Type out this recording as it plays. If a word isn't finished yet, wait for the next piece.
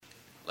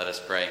Let us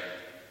pray.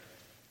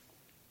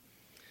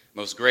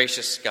 Most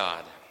gracious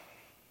God,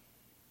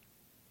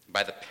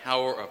 by the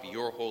power of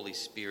your Holy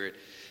Spirit,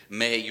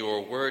 may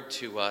your word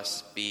to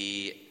us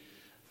be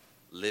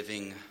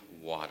living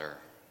water.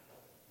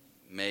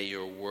 May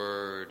your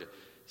word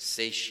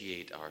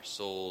satiate our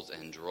souls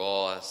and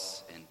draw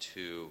us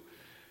into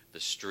the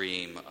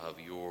stream of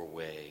your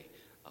way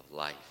of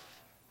life.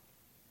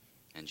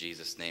 In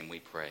Jesus' name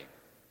we pray.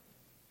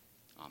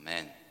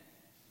 Amen.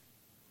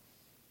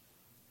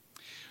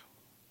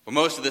 For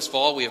most of this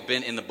fall, we have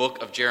been in the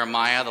book of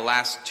Jeremiah. The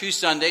last 2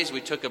 Sundays, we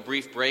took a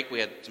brief break.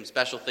 We had some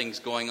special things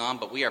going on,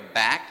 but we are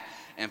back.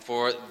 And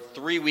for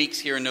 3 weeks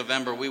here in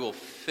November, we will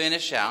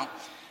finish out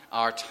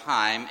our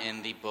time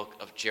in the book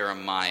of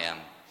Jeremiah.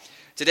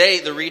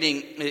 Today, the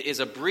reading is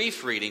a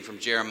brief reading from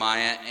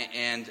Jeremiah,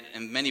 and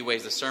in many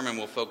ways, the sermon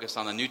will focus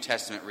on the New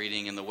Testament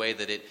reading in the way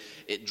that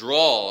it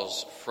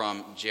draws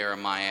from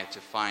Jeremiah to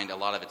find a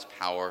lot of its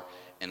power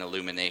and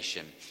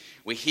illumination.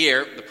 We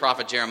hear the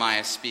prophet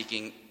Jeremiah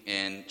speaking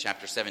in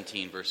chapter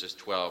 17, verses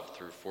 12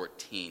 through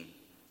 14.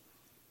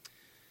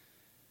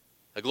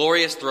 A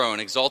glorious throne,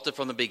 exalted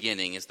from the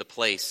beginning, is the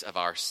place of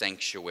our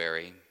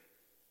sanctuary.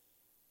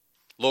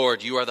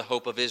 Lord, you are the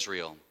hope of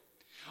Israel.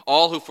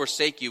 All who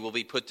forsake you will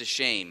be put to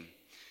shame.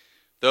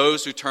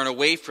 Those who turn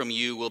away from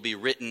you will be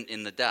written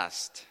in the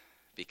dust,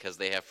 because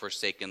they have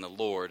forsaken the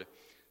Lord,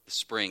 the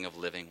spring of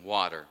living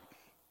water.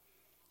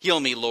 Heal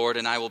me, Lord,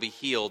 and I will be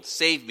healed.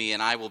 Save me,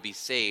 and I will be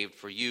saved,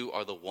 for you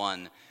are the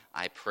one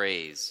I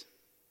praise.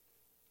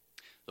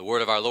 The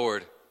word of our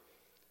Lord.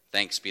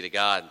 Thanks be to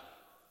God.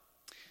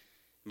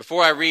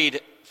 Before I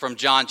read from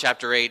John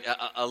chapter 8,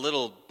 a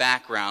little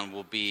background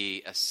will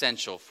be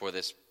essential for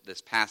this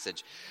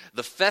passage.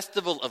 The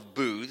Festival of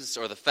Booths,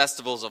 or the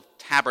Festivals of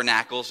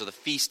Tabernacles, or the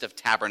Feast of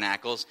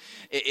Tabernacles,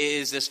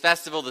 is this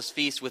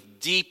feast with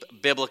deep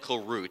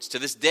biblical roots. To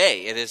this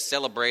day, it is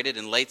celebrated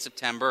in late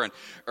September and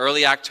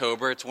early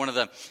October. It's one of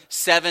the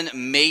 7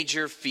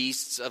 major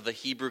feasts of the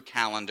Hebrew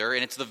calendar,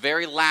 and it's the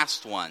very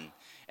last one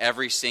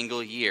every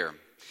single year.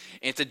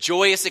 It's a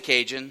joyous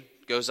occasion.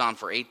 It goes on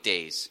for 8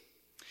 days.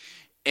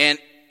 And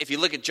if you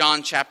look at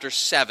John chapter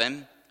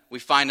 7, we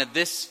find that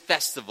this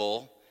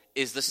festival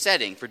is the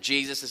setting for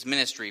Jesus'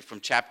 ministry from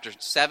chapter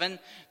 7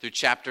 through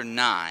chapter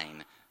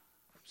 9.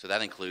 So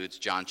that includes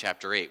John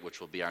chapter 8,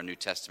 which will be our New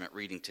Testament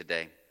reading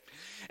today.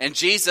 And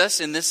Jesus,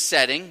 in this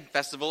setting,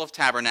 Festival of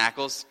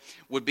Tabernacles,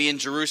 would be in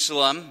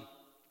Jerusalem.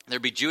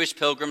 There'd be Jewish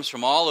pilgrims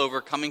from all over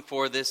coming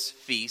for this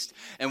feast.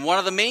 And one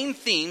of the main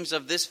themes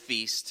of this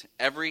feast,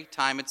 every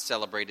time it's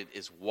celebrated,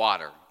 is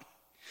water.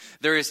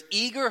 There is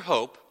eager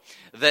hope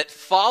that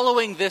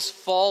following this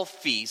fall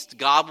feast,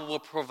 God will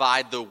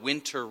provide the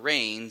winter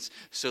rains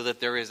so that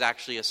there is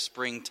actually a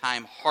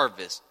springtime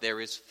harvest. There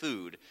is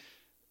food.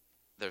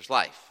 There's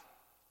life.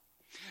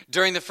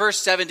 During the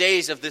first 7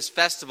 days of this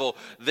festival,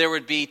 there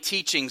would be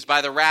teachings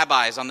by the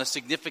rabbis on the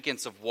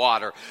significance of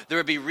water. There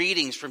would be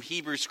readings from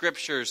Hebrew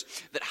scriptures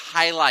that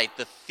highlight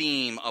the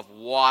theme of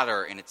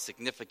water and its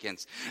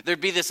significance. There'd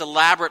be this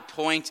elaborate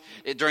point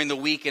during the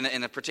week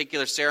in a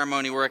particular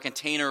ceremony where a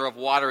container of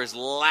water is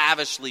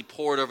lavishly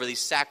poured over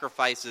these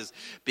sacrifices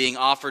being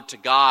offered to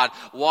God.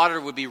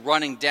 Water would be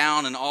running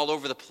down and all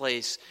over the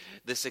place.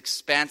 This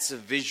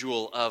expansive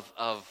visual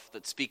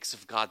that speaks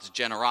of God's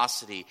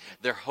generosity,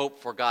 their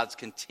hope for God's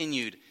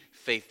continued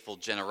faithful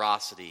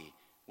generosity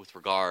with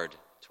regard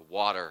to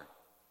water.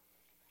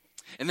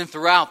 And then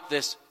throughout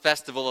this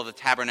festival of the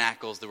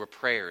tabernacles, there were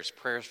prayers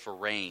for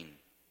rain.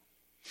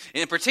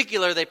 And in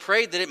particular, they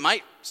prayed that it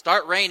might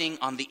start raining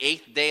on the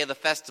 8th day of the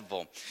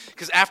festival.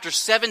 Because after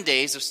 7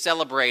 days of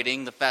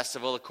celebrating the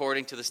festival,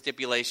 according to the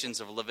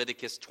stipulations of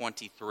Leviticus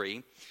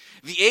 23,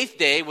 the 8th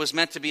day was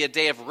meant to be a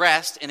day of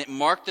rest, and it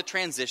marked the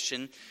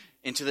transition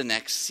into the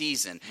next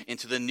season,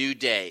 into the new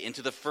day,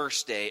 into the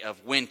first day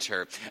of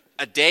winter,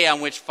 a day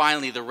on which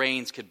finally the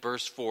rains could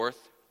burst forth,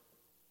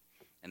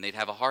 and they'd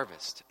have a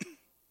harvest.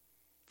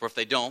 For if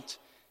they don't,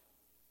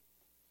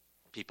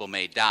 people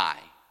may die.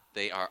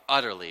 We are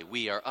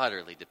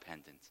utterly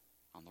dependent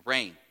on the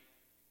rain.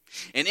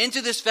 And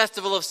into this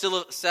festival of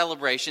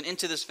celebration,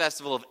 into this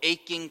festival of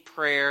aching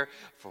prayer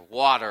for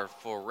water,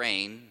 for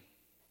rain,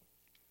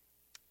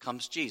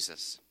 comes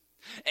Jesus.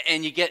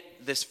 And you get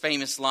this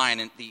famous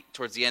line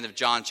towards the end of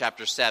John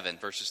chapter 7,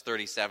 verses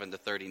 37 to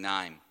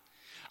 39.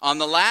 On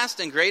the last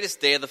and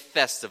greatest day of the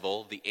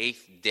festival, the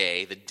 8th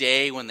day, the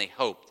day when they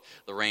hoped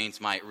the rains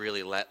might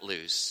really let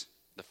loose,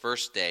 the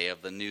first day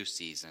of the new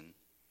season,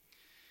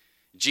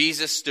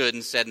 Jesus stood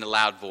and said in a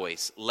loud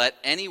voice, "Let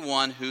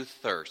anyone who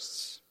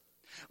thirsts,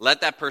 let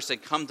that person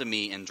come to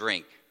me and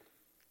drink.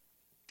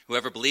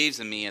 Whoever believes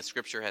in me, as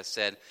Scripture has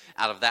said,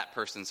 out of that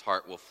person's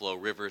heart will flow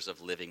rivers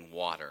of living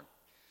water."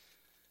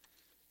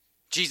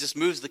 Jesus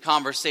moves the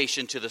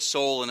conversation to the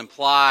soul and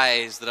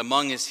implies that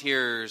among his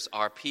hearers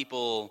are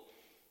people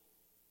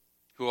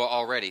who are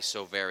already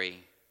so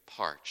very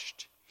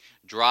parched.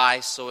 Dry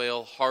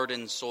soil,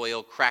 hardened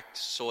soil, cracked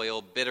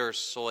soil, bitter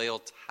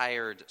soil,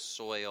 tired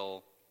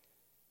soil.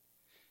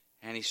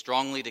 And he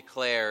strongly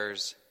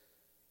declares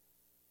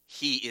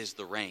he is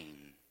the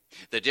rain.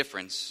 The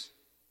difference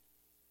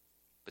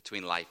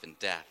between life and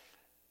death.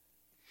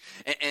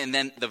 And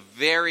then the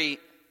very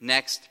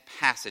next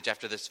passage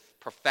after this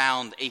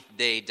profound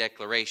eighth-day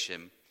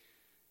declaration,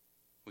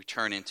 we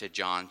turn into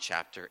John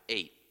chapter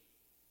 8.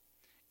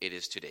 It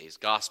is today's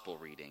gospel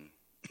reading.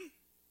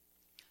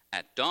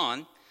 At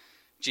dawn,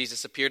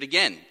 Jesus appeared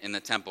again in the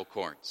temple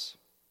courts,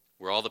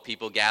 where all the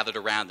people gathered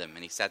around him,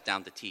 and he sat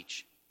down to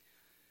teach.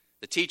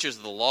 The teachers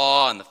of the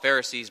law and the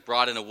Pharisees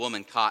brought in a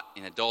woman caught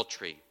in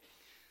adultery.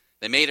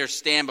 They made her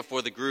stand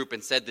before the group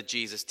and said to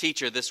Jesus,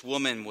 "Teacher, this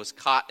woman was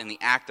caught in the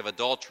act of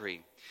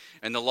adultery.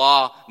 In the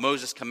law,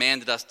 Moses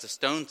commanded us to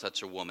stone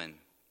such a woman.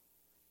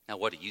 Now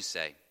what do you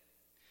say?"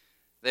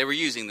 They were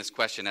using this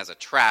question as a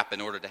trap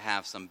in order to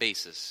have some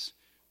basis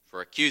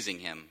for accusing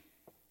him.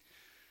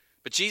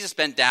 But Jesus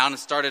bent down and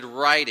started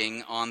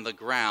writing on the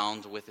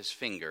ground with his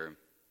finger.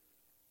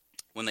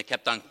 When they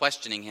kept on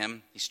questioning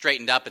him, he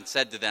straightened up and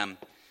said to them,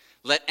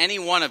 "Let any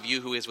one of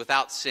you who is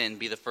without sin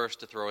be the first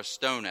to throw a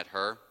stone at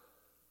her."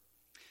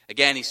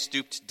 Again, he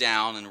stooped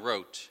down and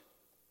wrote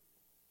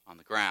on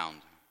the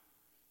ground.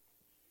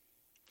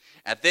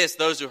 At this,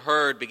 those who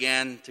heard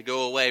began to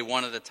go away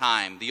one at a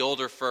time, the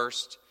older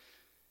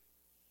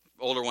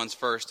ones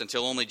first,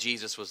 until only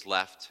Jesus was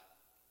left,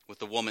 with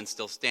the woman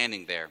still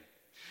standing there.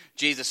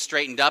 Jesus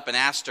straightened up and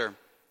asked her,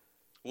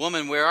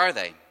 "Woman, where are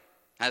they?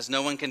 Has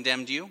no one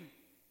condemned you?"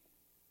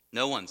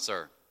 "No one,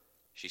 sir,"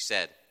 she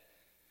said.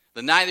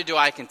 "Then neither do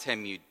I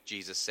condemn you,"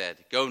 Jesus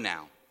said. "Go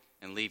now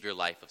and leave your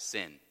life of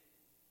sin."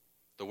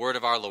 The word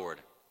of our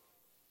Lord.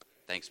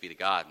 Thanks be to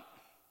God.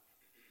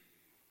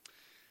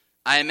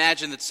 I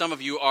imagine that some of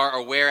you are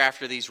aware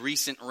after these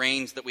recent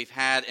rains that we've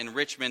had in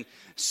Richmond,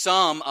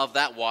 some of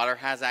that water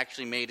has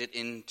actually made it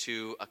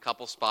into a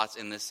couple spots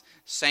in this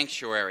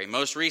sanctuary.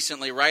 Most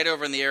recently, right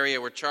over in the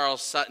area where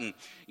Charles Sutton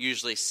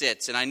usually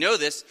sits. And I know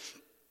this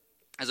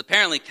as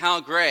apparently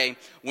Cal Gray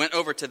went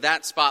over to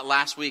that spot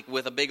last week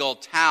with a big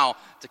old towel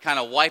to kind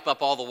of wipe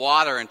up all the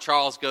water. And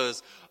Charles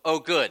goes, "Oh,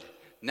 good.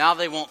 Now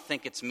they won't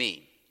think it's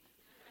me."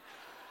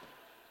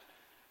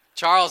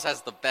 Charles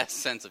has the best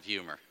sense of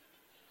humor.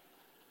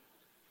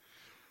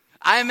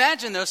 I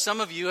imagine, though, some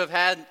of you have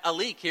had a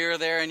leak here or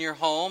there in your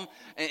home,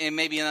 and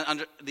maybe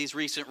under these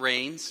recent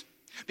rains,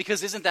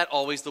 because isn't that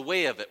always the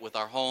way of it with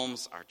our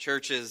homes, our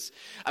churches?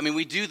 I mean,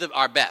 we do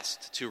our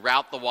best to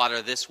route the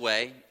water this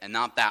way and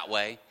not that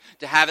way,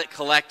 to have it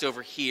collect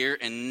over here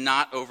and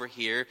not over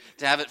here,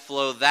 to have it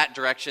flow that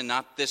direction,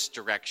 not this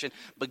direction.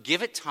 But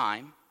give it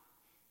time.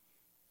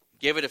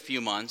 Give it a few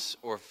months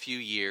or a few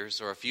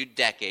years or a few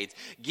decades.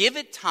 Give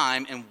it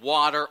time, and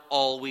water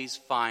always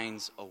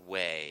finds a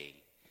way.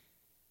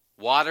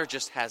 Water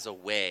just has a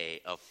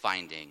way of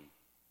finding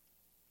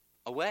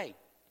a way.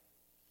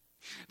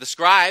 The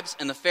scribes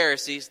and the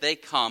Pharisees, they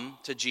come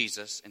to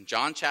Jesus in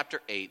John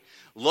chapter 8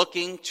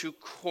 looking to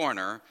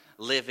corner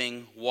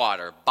living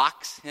water,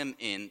 box him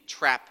in,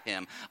 trap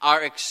him.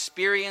 Our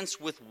experience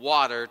with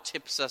water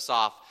tips us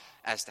off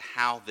as to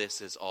how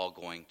this is all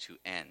going to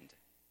end.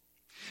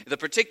 The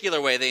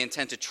particular way they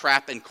intend to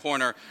trap and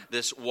corner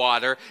this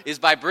water is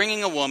by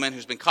bringing a woman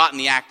who's been caught in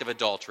the act of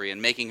adultery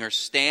and making her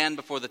stand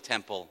before the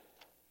temple.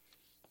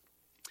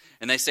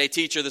 And they say,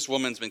 "Teacher, this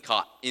woman's been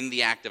caught in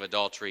the act of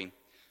adultery.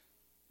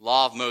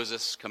 Law of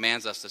Moses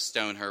commands us to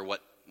stone her.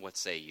 What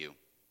say you?"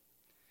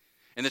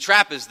 And the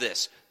trap is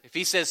this. If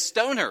he says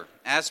stone her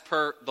as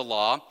per the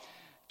law,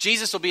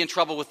 Jesus will be in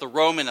trouble with the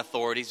Roman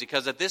authorities,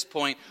 because at this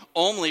point,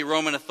 only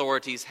Roman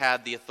authorities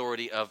had the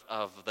authority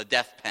of the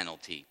death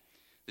penalty.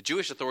 The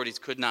Jewish authorities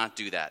could not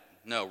do that.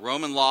 No,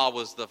 Roman law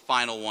was the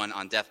final one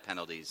on death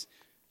penalties.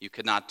 You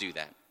could not do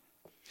that.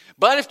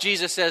 But if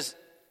Jesus says,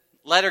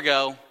 "Let her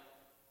go,"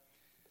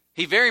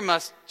 he very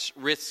much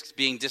risks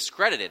being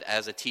discredited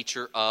as a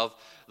teacher of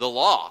the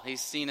law.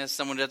 He's seen as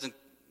someone who doesn't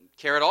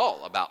care at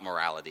all about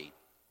morality.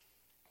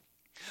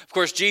 Of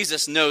course,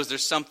 Jesus knows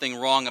there's something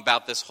wrong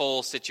about this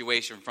whole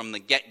situation from the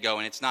get-go,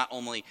 and it's not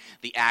only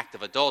the act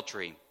of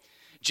adultery.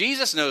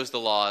 Jesus knows the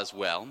law as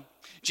well.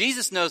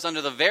 Jesus knows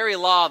under the very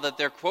law that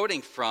they're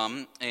quoting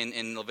from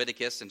in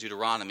Leviticus and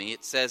Deuteronomy,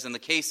 it says in the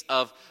case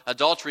of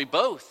adultery,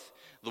 both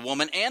the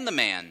woman and the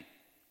man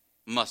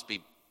must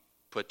be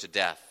put to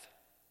death.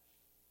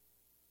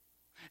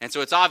 And so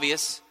it's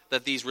obvious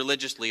that these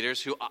religious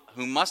leaders,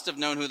 who must have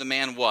known who the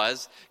man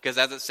was, because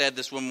as it said,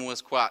 this woman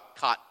was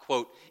caught,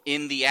 quote,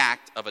 in the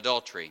act of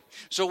adultery.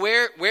 So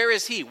where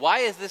is he? Why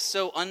is this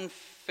so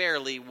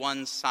unfairly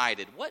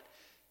one-sided? What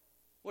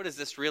is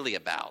this really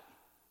about?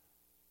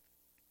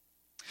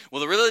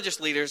 Well, the religious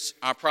leaders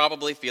are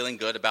probably feeling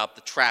good about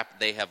the trap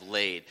they have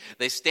laid.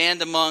 They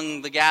stand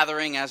among the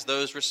gathering as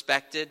those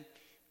respected,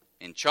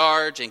 in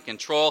charge, in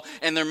control,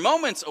 and they're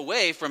moments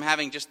away from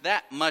having just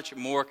that much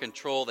more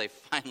control. They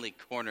finally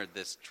cornered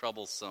this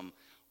troublesome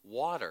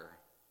water.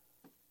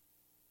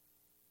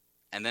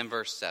 And then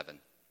verse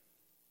 7.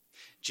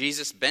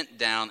 Jesus bent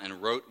down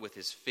and wrote with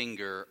his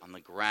finger on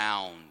the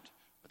ground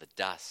with the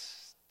dust.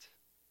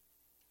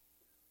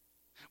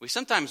 We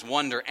sometimes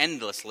wonder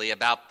endlessly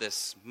about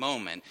this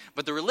moment,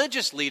 but the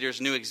religious leaders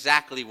knew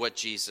exactly what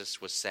Jesus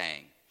was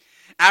saying.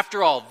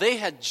 After all, they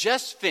had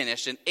just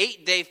finished an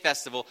 8-day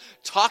festival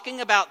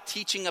talking about,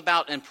 teaching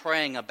about, and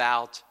praying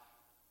about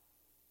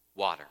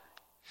water.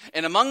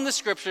 And among the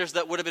scriptures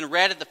that would have been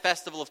read at the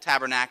Festival of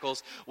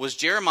Tabernacles was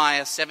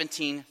Jeremiah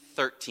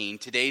 17:13,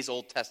 today's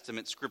Old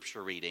Testament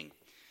scripture reading.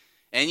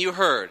 And you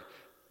heard,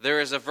 there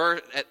is a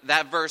verse,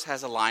 that verse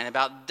has a line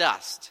about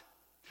dust,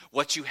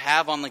 what you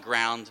have on the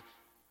ground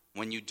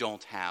when you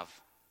don't have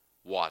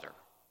water.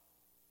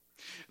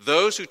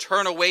 Those who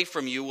turn away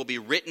from you will be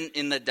written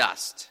in the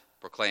dust,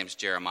 proclaims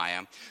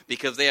Jeremiah,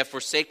 because they have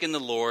forsaken the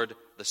Lord,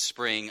 the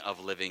spring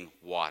of living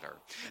water.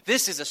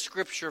 This is a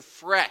scripture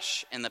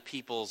fresh in the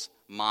people's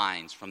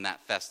minds from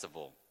that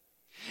festival.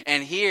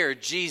 And here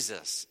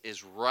Jesus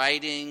is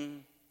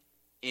writing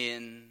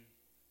in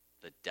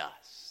the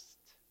dust.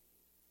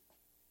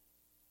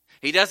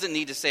 He doesn't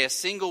need to say a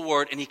single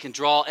word, and he can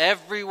draw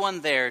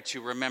everyone there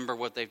to remember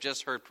what they've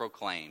just heard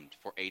proclaimed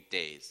for 8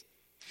 days.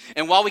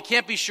 And while we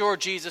can't be sure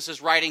Jesus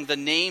is writing the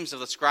names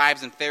of the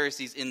scribes and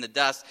Pharisees in the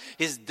dust,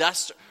 his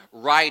dust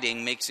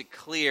writing makes it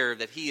clear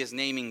that he is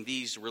naming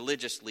these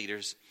religious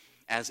leaders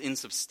as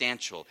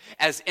insubstantial,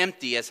 as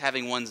empty as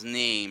having one's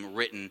name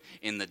written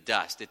in the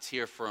dust. It's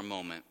here for a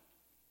moment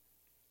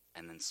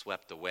and then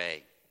swept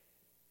away.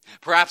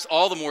 Perhaps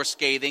all the more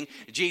scathing,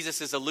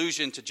 Jesus'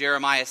 allusion to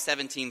Jeremiah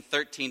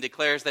 17:13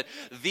 declares that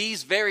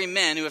these very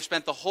men who have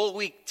spent the whole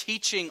week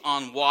teaching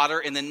on water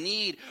and the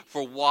need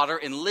for water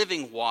and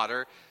living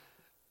water,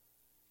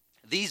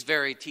 these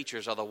very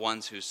teachers are the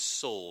ones whose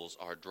souls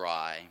are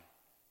dry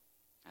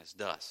as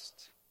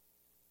dust.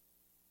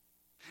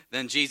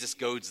 Then Jesus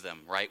goads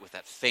them, right, with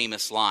that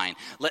famous line,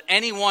 "Let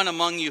anyone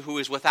among you who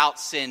is without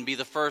sin be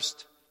the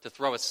first to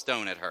throw a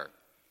stone at her."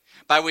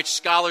 By which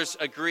scholars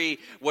agree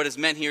what is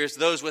meant here is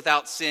those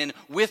without sin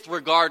with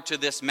regard to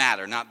this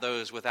matter, not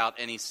those without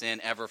any sin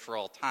ever for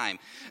all time.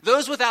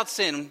 Those without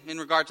sin in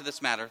regard to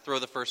this matter, throw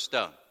the first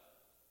stone.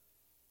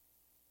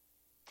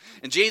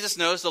 And Jesus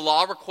knows the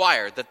law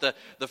required that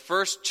the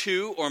first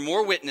 2 or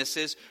more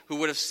witnesses who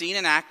would have seen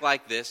an act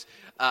like this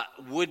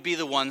would be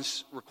the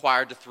ones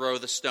required to throw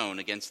the stone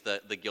against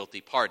the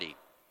guilty party.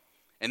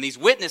 And these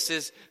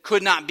witnesses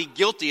could not be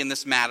guilty in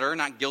this matter,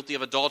 not guilty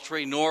of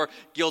adultery, nor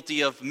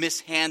guilty of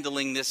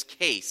mishandling this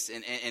case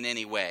in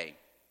any way.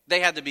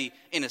 They had to be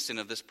innocent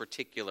of this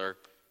particular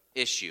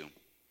issue.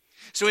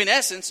 So in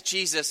essence,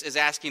 Jesus is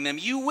asking them,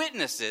 you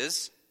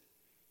witnesses,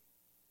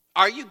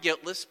 are you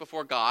guiltless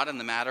before God in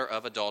the matter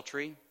of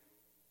adultery?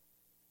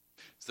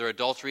 Is there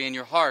adultery in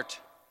your heart?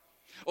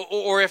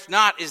 Or if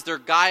not, is there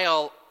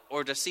guile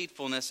or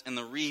deceitfulness in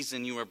the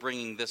reason you are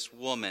bringing this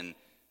woman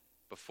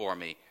before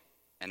me?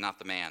 And not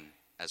the man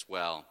as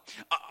well.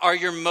 Are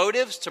your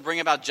motives to bring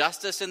about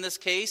justice in this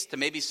case, to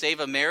maybe save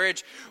a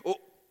marriage?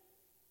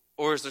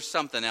 Or is there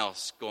something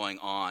else going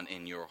on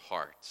in your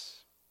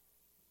hearts?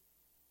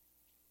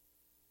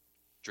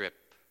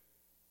 Drip,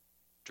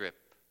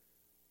 drip,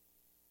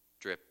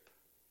 drip.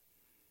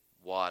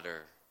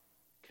 Water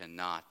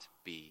cannot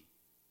be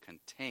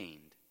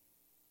contained.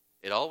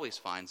 It always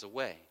finds a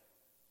way.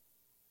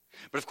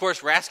 But of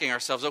course, we're asking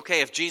ourselves,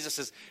 okay, if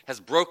Jesus has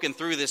broken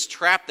through this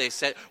trap they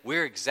set,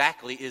 where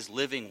exactly is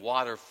living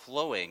water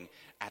flowing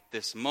at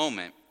this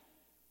moment?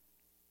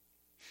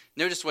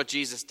 Notice what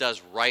Jesus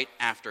does right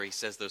after he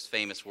says those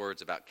famous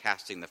words about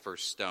casting the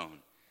first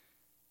stone.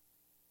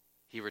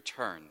 He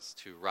returns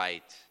to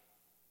write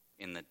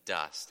in the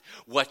dust.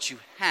 What you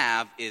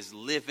have is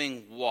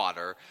living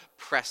water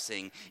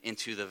pressing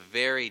into the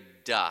very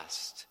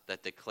dust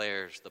that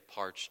declares the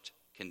parched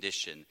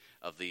condition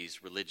of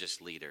these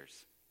religious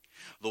leaders.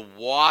 The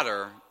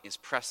water is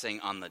pressing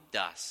on the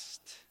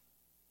dust,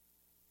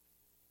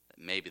 that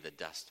maybe the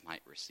dust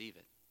might receive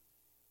it.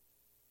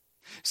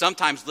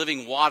 Sometimes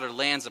living water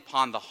lands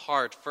upon the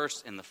heart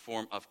first in the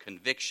form of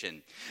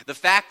conviction. The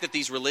fact that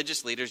these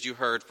religious leaders, you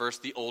heard,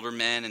 first the older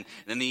men and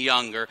then the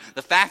younger,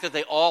 the fact that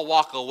they all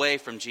walk away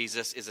from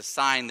Jesus is a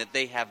sign that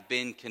they have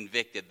been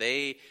convicted.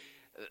 They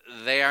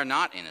are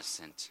not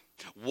innocent.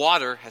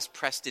 Water has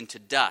pressed into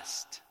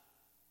dust.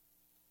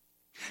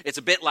 It's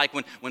a bit like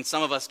when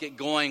some of us get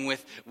going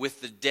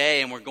with the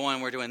day and we're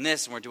doing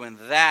this and we're doing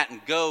that and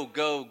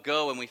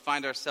go, and we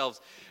find ourselves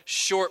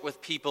short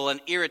with people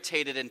and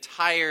irritated and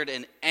tired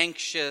and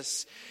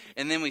anxious,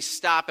 and then we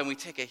stop and we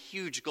take a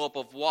huge gulp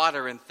of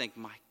water and think,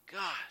 my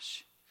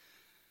gosh,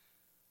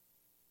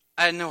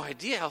 I had no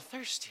idea how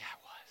thirsty I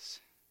was.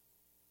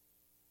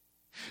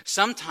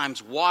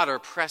 Sometimes water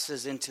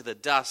presses into the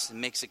dust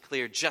and makes it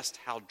clear just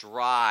how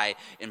dry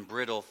and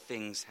brittle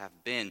things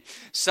have been.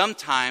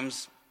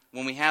 Sometimes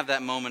when we have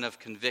that moment of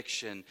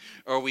conviction,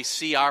 or we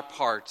see our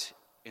part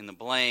in the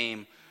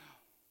blame,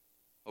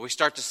 or we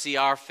start to see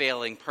our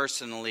failing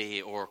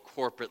personally or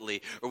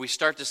corporately, or we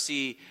start to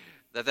see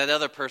that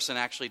other person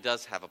actually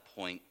does have a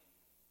point,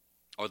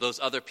 or those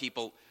other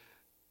people,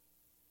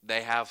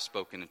 they have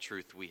spoken the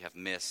truth we have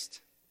missed.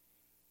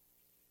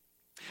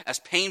 As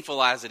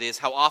painful as it is,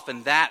 how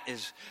often that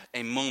is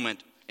a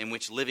moment in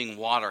which living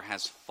water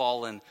has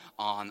fallen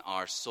on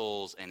our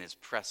souls and is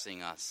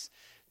pressing us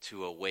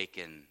to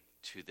awaken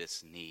to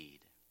this need.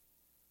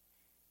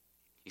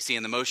 You see,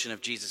 in the motion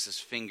of Jesus'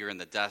 finger in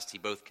the dust, he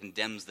both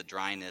condemns the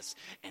dryness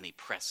and he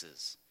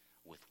presses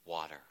with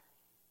water.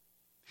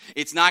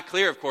 It's not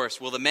clear, of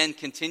course, will the men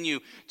continue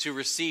to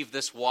receive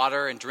this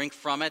water and drink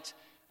from it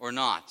or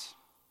not?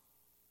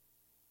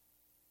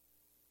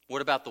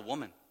 What about the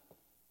woman?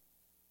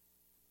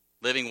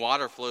 Living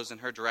water flows in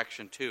her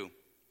direction too.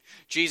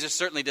 Jesus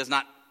certainly does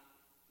not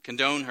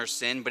condone her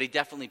sin, but he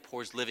definitely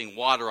pours living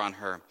water on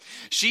her.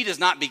 She does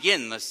not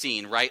begin the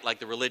scene, right, like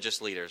the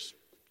religious leaders.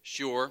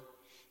 Sure,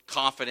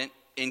 confident,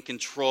 in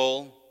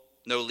control,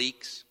 no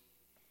leaks.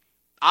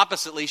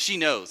 Oppositely, she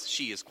knows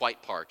she is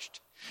quite parched.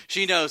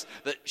 She knows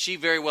that she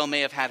very well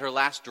may have had her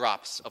last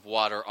drops of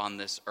water on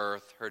this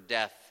earth, her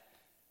death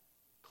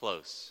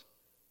close.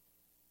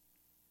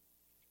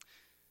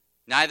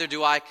 Neither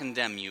do I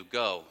condemn you.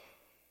 Go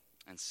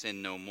and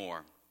sin no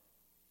more.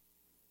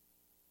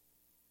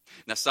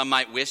 Now, some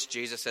might wish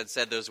Jesus had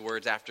said those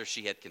words after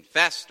she had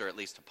confessed, or at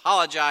least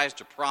apologized,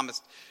 or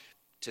promised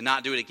to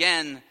not do it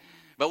again.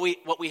 But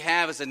what we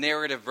have is a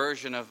narrative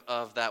version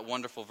of that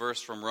wonderful verse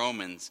from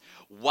Romans.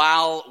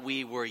 While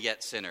we were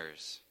yet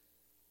sinners,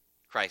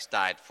 Christ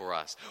died for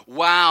us.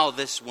 While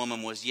this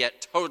woman was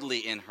yet totally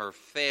in her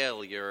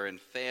failure and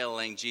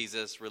failing,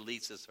 Jesus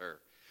releases her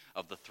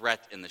of the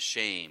threat and the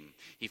shame.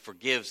 He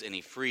forgives and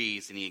he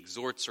frees, and he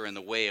exhorts her in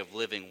the way of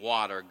living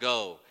water.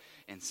 Go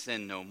and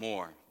sin no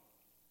more.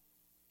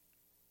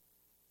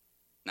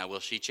 Now, will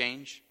she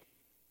change?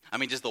 I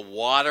mean, does the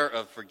water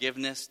of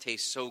forgiveness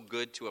taste so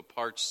good to a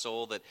parched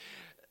soul that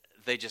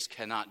they just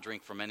cannot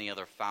drink from any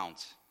other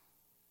fount?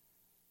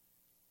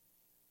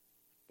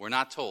 We're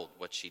not told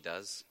what she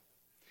does.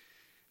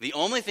 The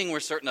only thing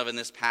we're certain of in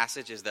this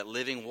passage is that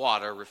living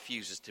water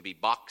refuses to be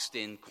boxed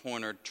in,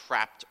 cornered,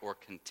 trapped, or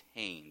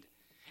contained.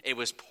 It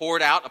was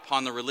poured out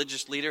upon the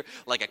religious leader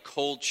like a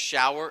cold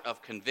shower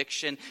of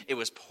conviction. It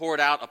was poured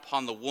out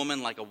upon the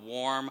woman like a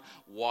warm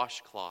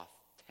washcloth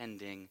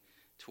tending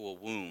to a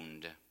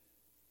wound.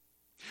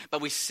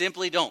 But we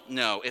simply don't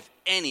know if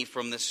any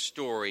from this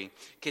story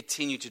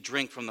continue to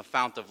drink from the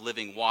fount of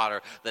living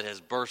water that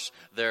has burst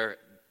their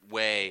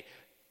way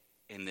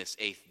in this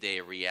eighth day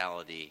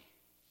reality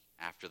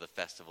after the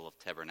Festival of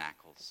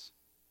Tabernacles.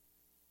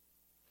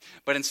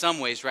 But in some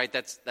ways, right,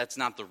 that's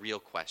not the real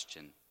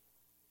question.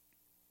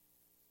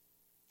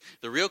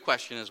 The real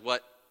question is,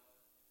 what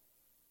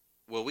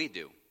will we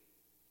do?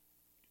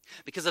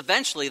 Because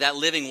eventually that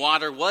living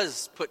water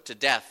was put to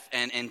death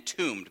and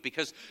entombed.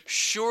 Because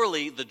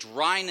surely the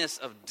dryness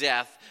of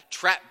death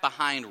trapped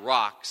behind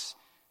rocks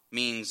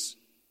means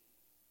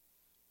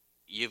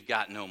you've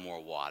got no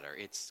more water.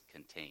 It's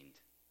contained.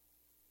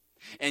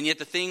 And yet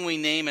the thing we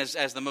name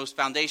as the most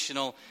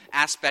foundational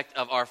aspect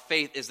of our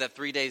faith is that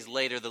 3 days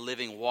later the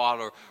living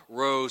water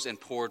rose and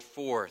poured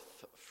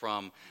forth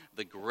from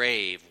the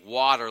grave.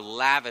 Water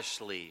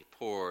lavishly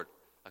poured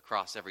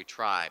across every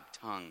tribe,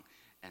 tongue,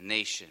 and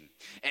nation.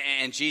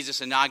 And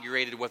Jesus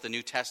inaugurated what the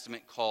New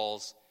Testament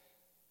calls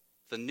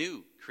the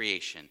new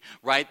creation,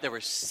 right? There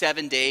were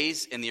 7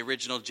 days in the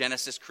original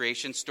Genesis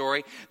creation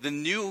story. The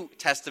New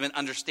Testament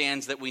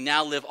understands that we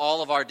now live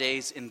all of our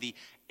days in the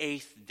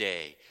 8th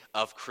day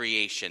of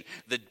creation,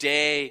 the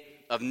day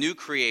of new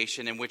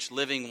creation in which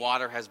living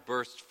water has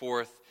burst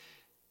forth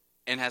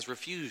and has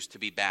refused to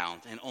be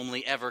bound and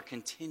only ever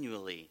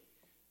continually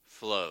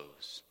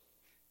flows.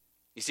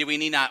 You see, we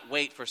need not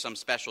wait for some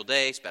special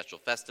day, special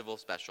festival,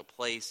 special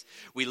place.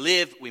 We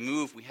live, we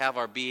move, we have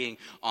our being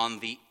on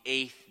the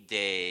 8th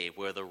day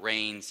where the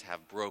rains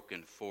have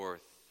broken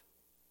forth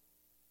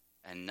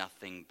and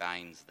nothing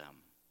binds them.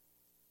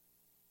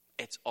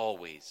 It's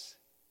always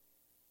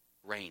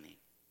raining.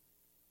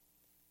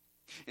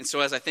 And so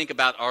as I think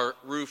about our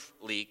roof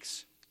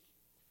leaks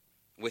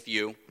with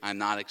you, I'm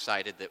not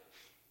excited that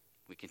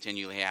we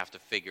continually have to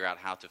figure out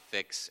how to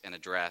fix and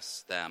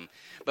address them.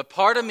 But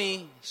part of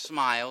me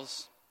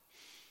smiles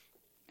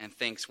and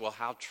thinks, well,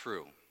 how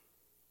true.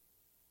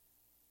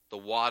 The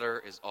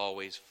water is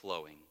always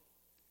flowing.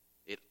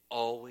 It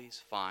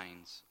always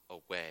finds a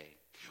way.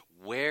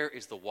 Where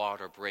is the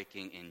water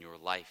breaking in your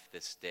life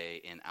this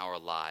day, in our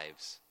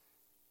lives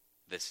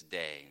this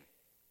day?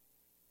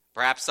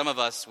 Perhaps some of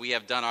us, we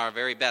have done our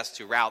very best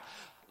to route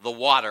the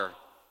water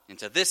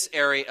into this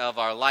area of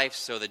our life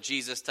so that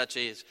Jesus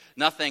touches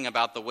nothing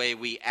about the way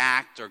we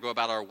act or go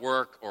about our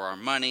work or our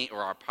money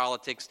or our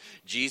politics.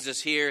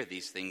 Jesus here,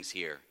 these things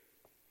here.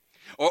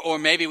 Or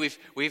maybe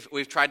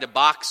we've tried to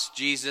box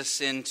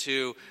Jesus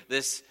into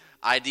this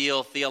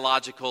ideal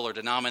theological or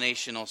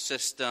denominational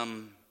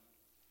system.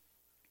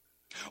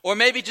 Or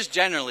maybe just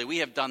generally we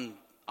have done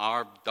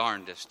our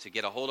darndest to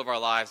get a hold of our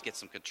lives, get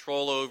some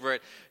control over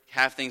it,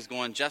 have things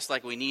going just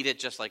like we need it,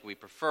 just like we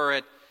prefer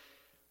it.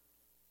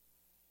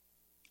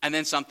 And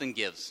then something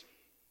gives.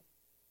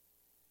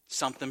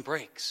 Something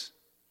breaks.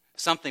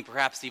 Something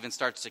perhaps even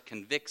starts to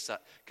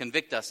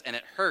convict us, and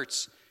it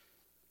hurts.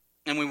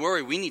 And we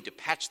worry we need to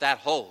patch that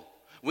hole.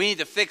 We need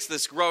to fix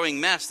this growing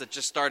mess that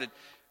just started.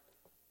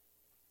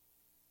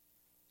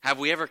 Have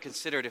we ever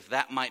considered if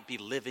that might be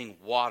living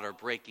water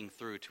breaking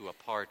through to a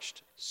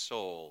parched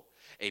soul,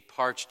 a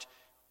parched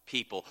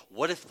people?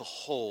 What if the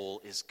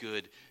whole is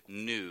good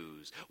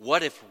news?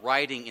 What if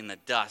writing in the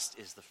dust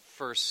is the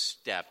first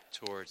step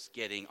towards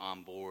getting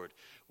on board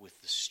with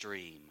the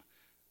stream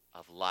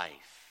of life?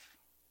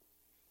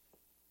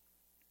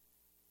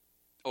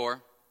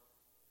 Or,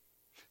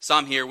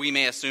 some here, we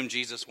may assume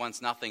Jesus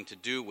wants nothing to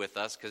do with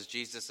us because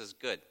Jesus is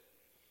good.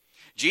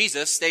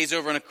 Jesus stays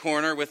over in a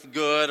corner with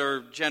good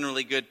or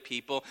generally good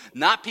people,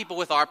 not people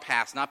with our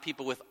past, not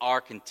people with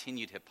our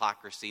continued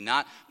hypocrisy,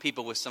 not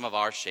people with some of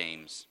our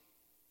shames.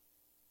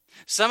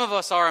 Some of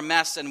us are a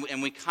mess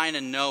and we kind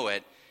of know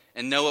it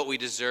and know what we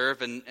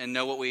deserve and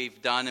know what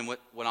we've done and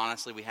what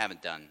honestly we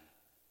haven't done.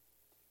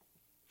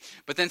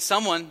 But then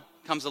someone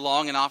comes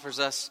along and offers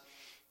us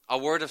a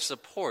word of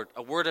support,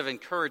 a word of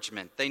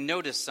encouragement. They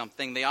notice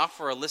something. They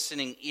offer a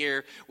listening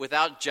ear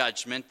without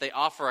judgment. They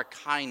offer a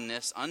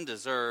kindness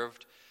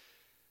undeserved.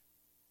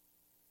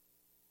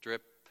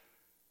 Drip,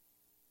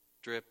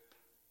 drip,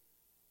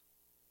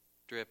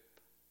 drip.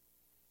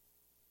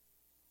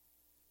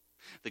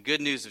 The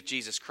good news of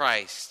Jesus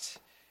Christ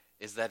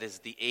is that it's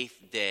the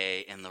eighth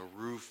day and the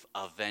roof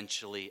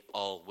eventually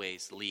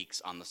always leaks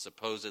on the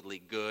supposedly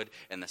good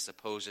and the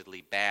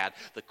supposedly bad.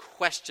 The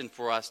question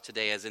for us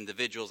today as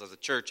individuals, as a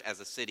church, as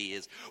a city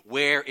is,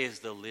 where is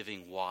the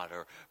living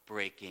water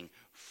breaking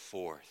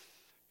forth?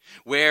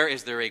 Where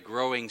is there a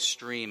growing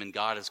stream and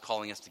God is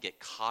calling us to get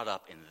caught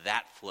up in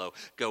that flow,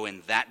 go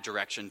in that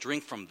direction,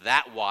 drink from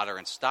that water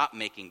and stop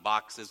making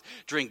boxes,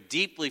 drink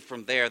deeply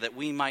from there that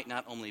we might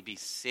not only be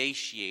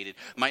satiated,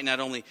 might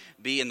not only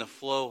be in the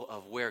flow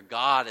of where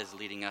God is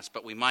leading us,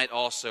 but we might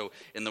also,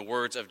 in the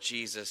words of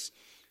Jesus,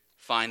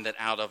 find that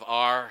out of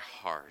our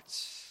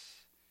hearts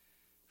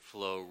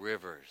flow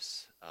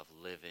rivers of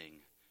living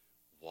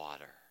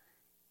water.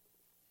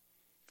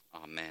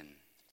 Amen.